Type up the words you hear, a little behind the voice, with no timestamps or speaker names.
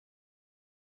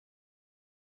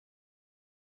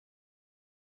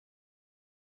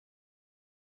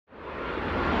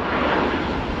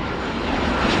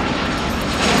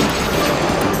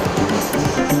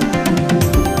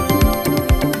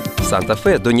Santa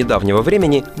Fe до недавнего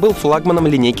времени был флагманом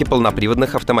линейки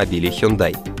полноприводных автомобилей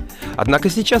Hyundai. Однако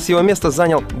сейчас его место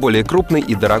занял более крупный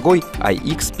и дорогой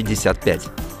iX55.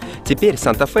 Теперь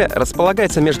Santa Fe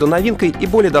располагается между новинкой и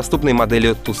более доступной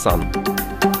моделью Tucson.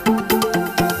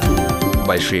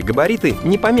 Большие габариты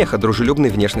не помеха дружелюбной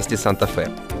внешности Santa Fe.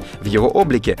 В его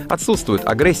облике отсутствует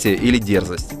агрессия или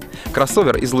дерзость.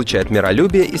 Кроссовер излучает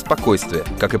миролюбие и спокойствие,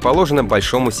 как и положено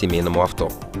большому семейному авто.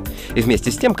 И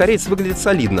вместе с тем кореец выглядит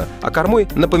солидно, а кормой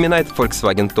напоминает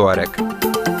Volkswagen Touareg.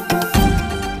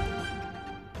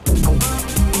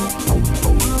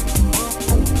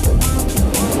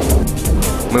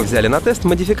 Мы взяли на тест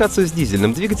модификацию с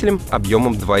дизельным двигателем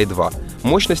объемом 2.2,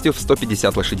 мощностью в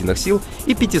 150 лошадиных сил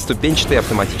и пятиступенчатой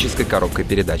автоматической коробкой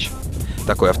передач.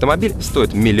 Такой автомобиль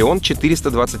стоит 1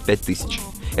 425 000.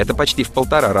 Это почти в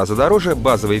 1,5 раза дороже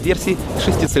базовой версии с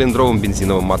 6-цилиндровым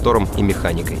бензиновым мотором и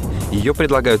механикой. Ее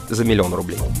предлагают за 1 000 000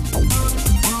 рублей.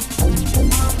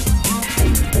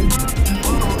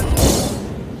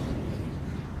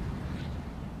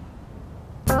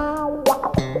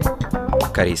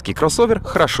 Корейский кроссовер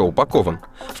хорошо упакован.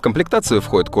 В комплектацию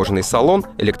входит кожаный салон,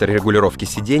 электрорегулировки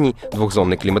сидений,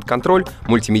 двухзонный климат-контроль,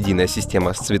 мультимедийная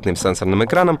система с цветным сенсорным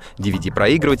экраном,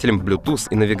 DVD-проигрывателем, Bluetooth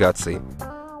и навигацией.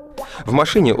 В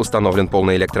машине установлен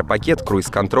полный электропакет,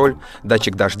 круиз-контроль,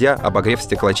 датчик дождя, обогрев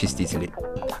стеклоочистителей.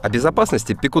 О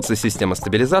безопасности пекутся система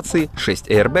стабилизации, 6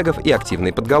 аэрбэгов и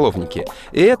активные подголовники.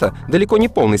 И это далеко не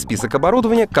полный список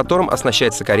оборудования, которым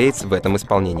оснащается кореец в этом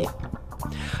исполнении.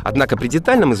 Однако при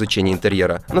детальном изучении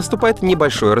интерьера наступает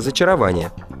небольшое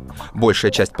разочарование.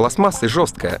 Большая часть пластмассы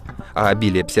жесткая, а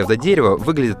обилие псевдодерева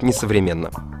выглядит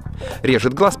несовременно.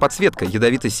 Режет глаз подсветка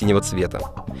ядовито-синего цвета.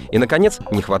 И, наконец,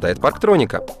 не хватает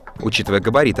парктроника. Учитывая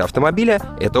габариты автомобиля,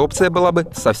 эта опция была бы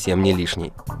совсем не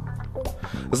лишней.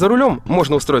 За рулем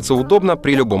можно устроиться удобно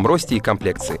при любом росте и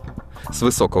комплекции. С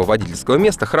высокого водительского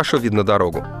места хорошо видно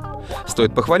дорогу.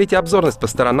 Стоит похвалить и обзорность по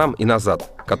сторонам и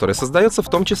назад, которая создается в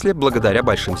том числе благодаря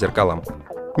большим зеркалам.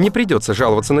 Не придется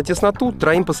жаловаться на тесноту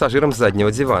троим пассажирам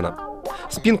заднего дивана.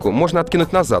 Спинку можно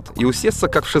откинуть назад и усесться,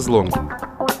 как в шезлонге.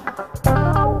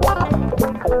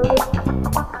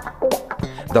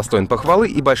 Достоин похвалы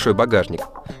и большой багажник.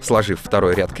 Сложив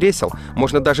второй ряд кресел,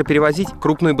 можно даже перевозить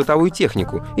крупную бытовую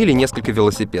технику или несколько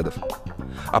велосипедов.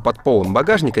 А под полом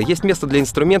багажника есть место для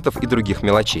инструментов и других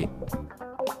мелочей.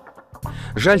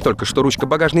 Жаль только, что ручка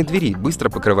багажной двери быстро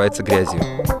покрывается грязью.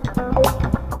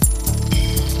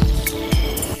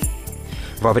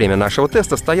 Во время нашего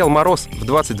теста стоял мороз в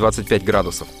 20-25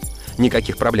 градусов.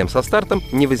 Никаких проблем со стартом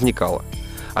не возникало.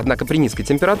 Однако при низкой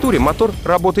температуре мотор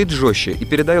работает жестче и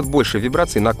передает больше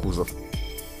вибраций на кузов.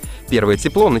 Первое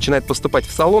тепло начинает поступать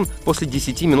в салон после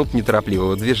 10 минут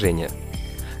неторопливого движения.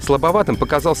 Слабоватым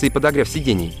показался и подогрев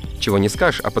сидений, чего не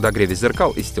скажешь о подогреве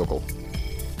зеркал и стекол.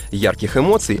 Ярких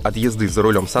эмоций от езды за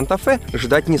рулем Santa Fe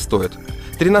ждать не стоит.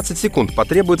 13 секунд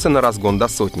потребуется на разгон до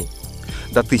 100.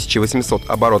 До 1800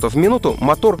 оборотов в минуту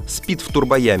мотор спит в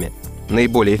турбояме.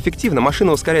 Наиболее эффективно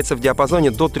машина ускоряется в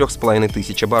диапазоне до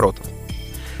 3500 оборотов.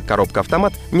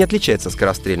 Коробка-автомат не отличается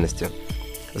скорострельностью.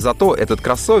 Зато этот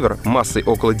кроссовер массой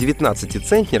около 19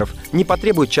 центнеров не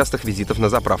потребует частых визитов на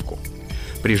заправку.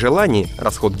 При желании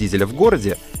расход дизеля в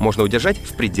городе можно удержать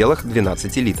в пределах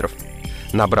 12 литров.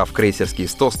 Набрав крейсерские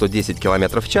 100-110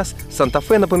 км в час, Santa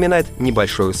Fe напоминает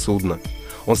небольшое судно.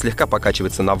 Он слегка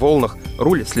покачивается на волнах,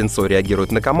 руль с линцой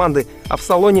реагирует на команды, а в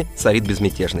салоне царит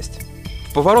безмятежность.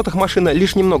 В поворотах машина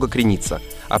лишь немного кренится,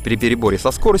 а при переборе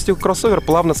со скоростью кроссовер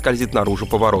плавно скользит наружу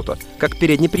поворота, как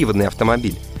переднеприводный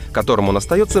автомобиль, которому он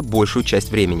остается большую часть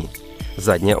времени.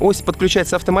 Задняя ось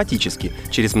подключается автоматически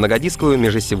через многодисковую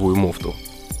межосевую муфту.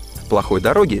 Плохой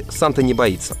дороги Санта не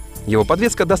боится. Его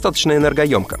подвеска достаточно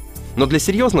энергоемка. Но для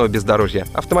серьезного бездорожья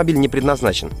автомобиль не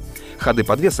предназначен. Ходы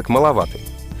подвесок маловаты.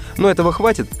 Но этого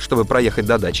хватит, чтобы проехать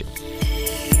до дачи.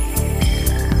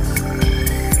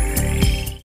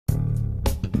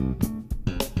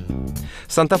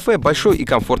 Santa Fe – большой и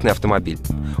комфортный автомобиль.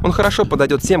 Он хорошо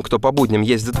подойдет тем, кто по будням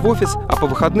ездит в офис, а по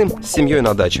выходным с семьей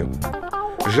на дачу.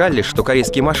 Жаль лишь, что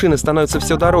корейские машины становятся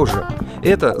все дороже. И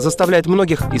это заставляет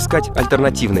многих искать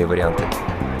альтернативные варианты.